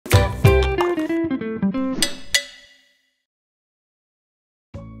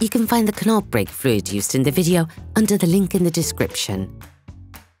You can find the canal brake fluid used in the video under the link in the description.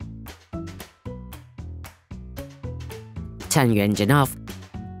 Turn your engine off,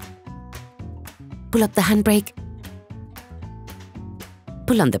 pull up the handbrake,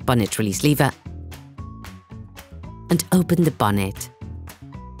 pull on the bonnet release lever and open the bonnet.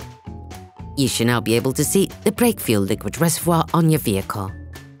 You should now be able to see the brake fuel liquid reservoir on your vehicle.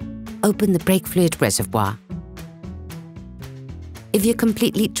 Open the brake fluid reservoir. If you're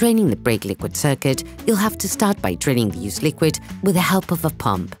completely draining the brake liquid circuit, you'll have to start by draining the used liquid with the help of a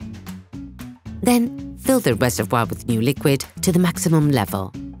pump. Then, fill the reservoir with new liquid to the maximum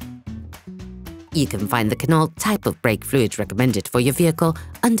level. You can find the canal type of brake fluid recommended for your vehicle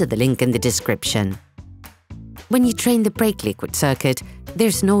under the link in the description. When you drain the brake liquid circuit,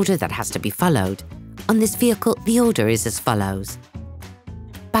 there's an order that has to be followed. On this vehicle, the order is as follows: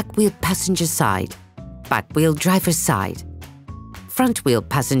 back wheel passenger side, back wheel driver's side, front wheel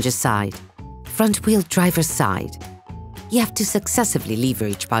passenger side, front wheel driver's side. You have to successively lever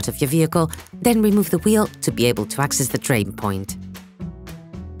each part of your vehicle, then remove the wheel to be able to access the drain point.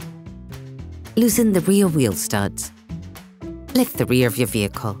 Loosen the rear wheel studs. Lift the rear of your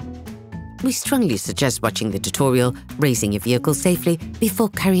vehicle. We strongly suggest watching the tutorial, raising your vehicle safely before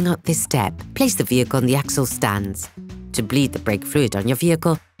carrying out this step. Place the vehicle on the axle stands. To bleed the brake fluid on your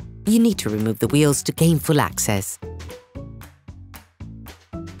vehicle, you need to remove the wheels to gain full access.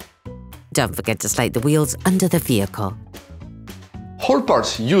 Don't forget to slide the wheels under the vehicle. All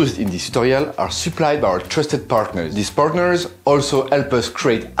parts used in this tutorial are supplied by our trusted partners. These partners also help us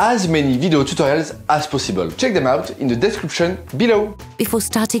create as many video tutorials as possible. Check them out in the description below. Before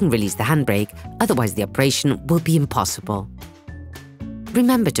starting, release the handbrake, otherwise the operation will be impossible.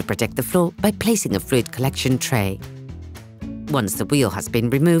 Remember to protect the floor by placing a fluid collection tray. Once the wheel has been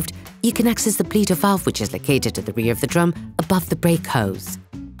removed, you can access the bleeder valve, which is located at the rear of the drum above the brake hose.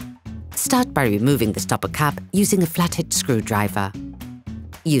 Start by removing the stopper cap using a flathead screwdriver.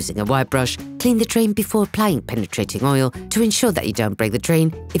 Using a wire brush, clean the drain before applying penetrating oil to ensure that you don't break the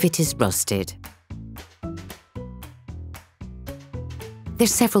drain if it is rusted.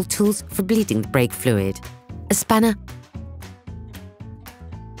 There's several tools for bleeding the brake fluid. A spanner,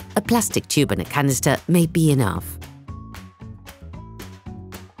 a plastic tube and a canister may be enough.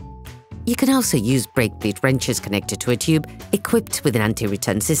 You can also use brake bleed wrenches connected to a tube equipped with an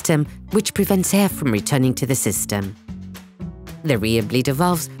anti-return system which prevents air from returning to the system. The rear bleeder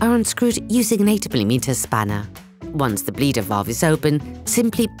valves are unscrewed using an 8mm spanner. Once the bleeder valve is open,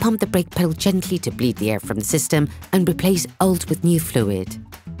 simply pump the brake pedal gently to bleed the air from the system and replace old with new fluid.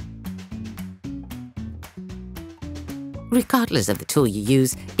 Regardless of the tool you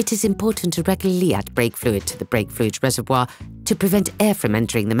use, it is important to regularly add brake fluid to the brake fluid reservoir to prevent air from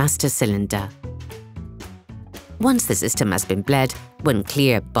entering the master cylinder. Once the system has been bled, when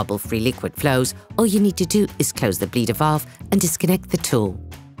clear, bubble-free liquid flows, all you need to do is close the bleeder valve and disconnect the tool.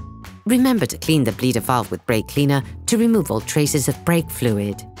 Remember to clean the bleeder valve with brake cleaner to remove all traces of brake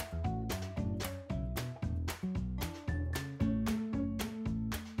fluid.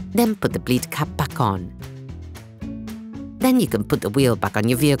 Then put the bleed cap back on. Then you can put the wheel back on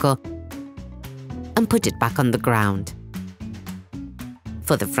your vehicle and put it back on the ground.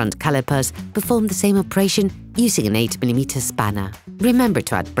 For the front calipers, perform the same operation using an 8mm spanner. Remember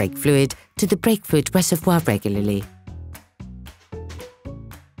to add brake fluid to the brake fluid reservoir regularly.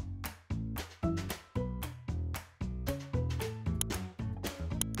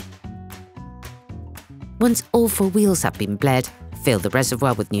 Once all 4 wheels have been bled, fill the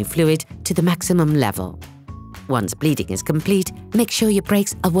reservoir with new fluid to the maximum level. Once bleeding is complete, make sure your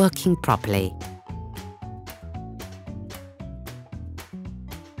brakes are working properly.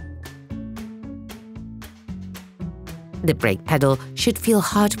 The brake pedal should feel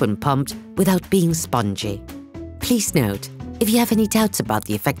hard when pumped without being spongy. Please note, if you have any doubts about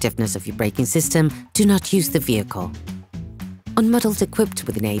the effectiveness of your braking system, do not use the vehicle. On models equipped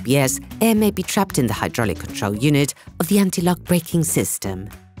with an ABS, air may be trapped in the hydraulic control unit of the anti-lock braking system.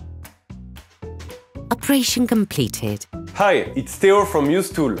 Operation completed. Hi, it's Theo from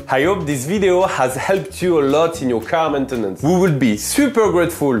UseTool. I hope this video has helped you a lot in your car maintenance. We would be super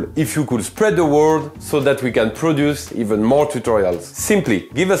grateful if you could spread the word so that we can produce even more tutorials. Simply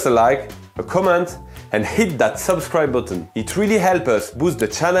give us a like, a comment, and hit that subscribe button. It really helps us boost the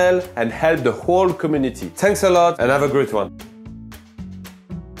channel and help the whole community. Thanks a lot and have a great one.